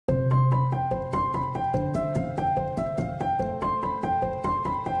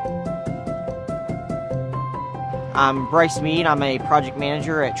I'm Bryce Mead. I'm a project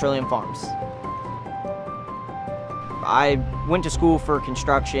manager at Trillium Farms. I went to school for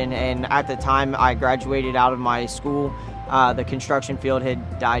construction, and at the time I graduated out of my school, the construction field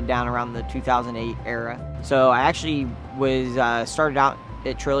had died down around the 2008 era. So I actually was started out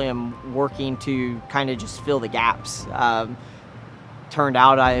at Trillium working to kind of just fill the gaps. Turned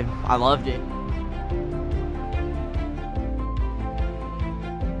out I loved it.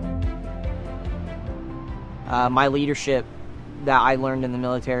 My leadership that I learned in the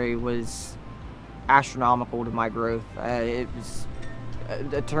military was astronomical to my growth. It was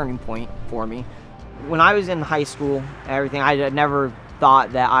a turning point for me. When I was in high school, everything, I never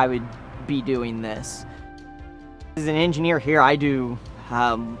thought that I would be doing this. As an engineer here, I do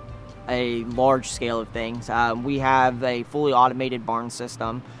a large scale of things. We have a fully automated barn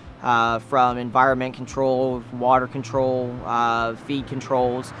system, from environment control, water control, feed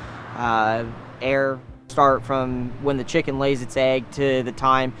controls, air. Start from when the chicken lays its egg to the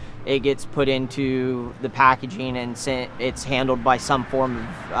time it gets put into the packaging and it's handled by some form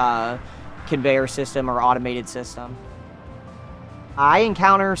of conveyor system or automated system. I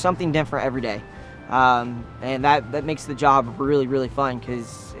encounter something different every day, and that makes the job really, really fun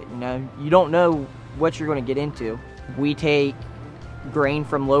because you don't know what you're going to get into. We take grain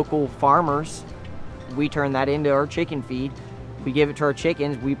from local farmers, we turn that into our chicken feed. We give it to our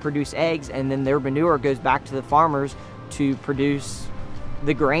chickens, we produce eggs, and then their manure goes back to the farmers to produce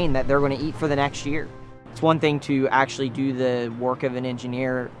the grain that they're going to eat for the next year. It's one thing to actually do the work of an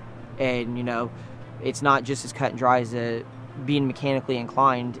engineer, and it's not just as cut and dry as being mechanically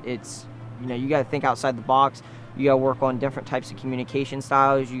inclined. It's you got to think outside the box. You got to work on different types of communication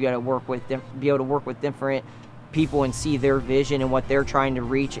styles. You got to work with be able to work with different people and see their vision and what they're trying to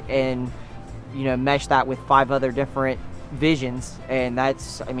reach, and mesh that with 5 other different visions, and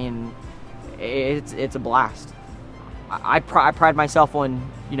that's, it's a blast. I pride myself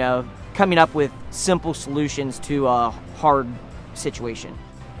on coming up with simple solutions to a hard situation,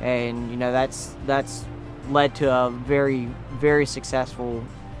 and that's led to a very, very successful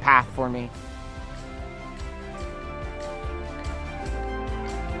path for me.